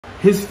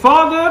His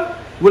father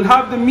will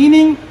have the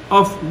meaning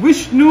of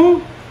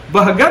Vishnu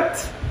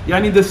Bhagat,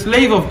 yani the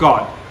slave of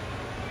God,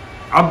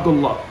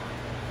 Abdullah.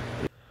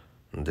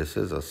 This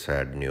is a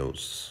sad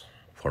news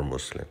for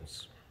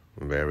Muslims,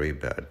 very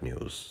bad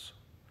news.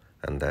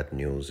 And that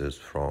news is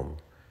from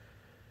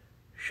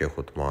Sheikh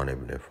Uthman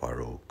ibn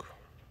Farooq.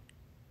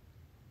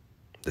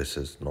 This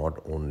is not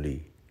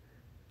only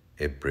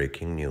a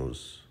breaking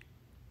news,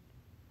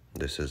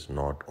 this is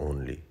not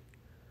only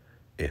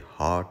a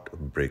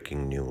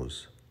heart-breaking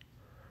news,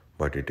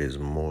 but it is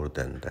more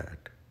than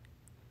that.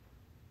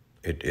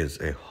 It is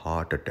a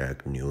heart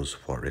attack news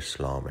for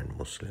Islam and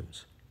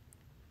Muslims.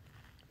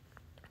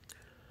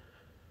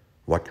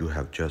 What you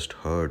have just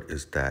heard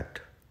is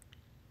that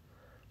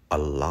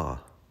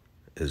Allah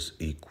is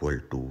equal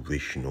to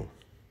Vishnu.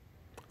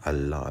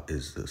 Allah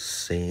is the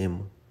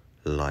same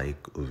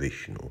like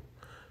Vishnu.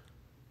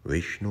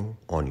 Vishnu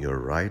on your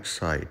right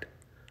side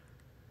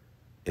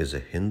is a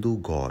Hindu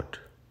god,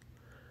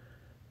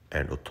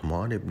 and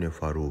Uthman ibn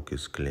Farooq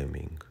is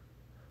claiming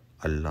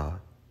Allah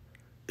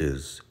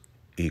is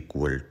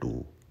equal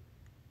to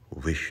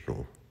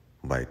Vishnu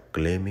by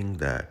claiming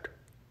that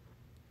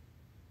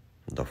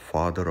the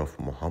father of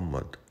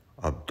Muhammad,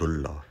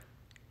 Abdullah,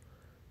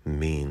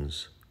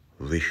 means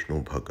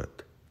Vishnu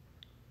Bhagat.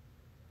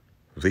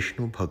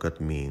 Vishnu Bhagat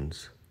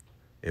means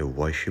a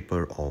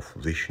worshipper of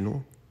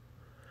Vishnu,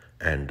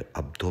 and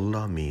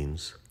Abdullah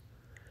means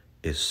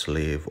a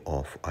slave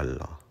of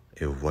Allah,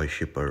 a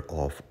worshipper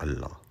of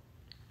Allah.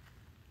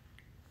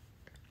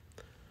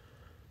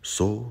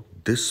 So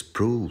this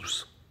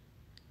proves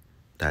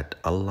that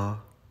Allah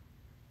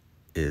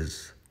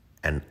is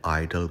an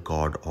idol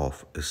god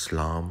of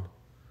Islam,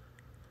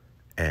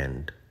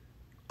 and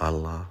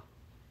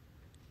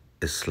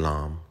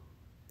Islam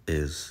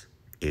is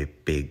a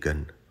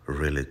pagan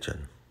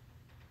religion.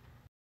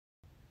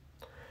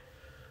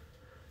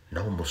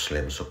 Now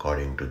Muslims,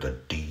 according to the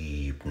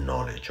deep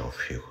knowledge of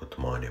Shaykh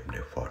Uthman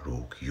ibn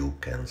Farooq, you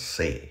can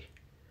say,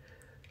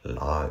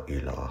 La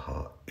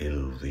ilaha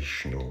il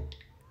Vishnu,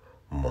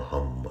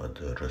 Muhammad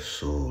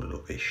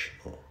Rasul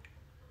Vishnu.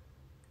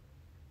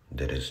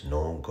 There is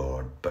no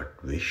God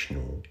but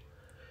Vishnu,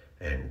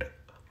 and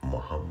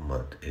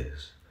Muhammad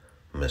is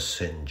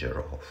messenger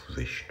of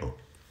Vishnu.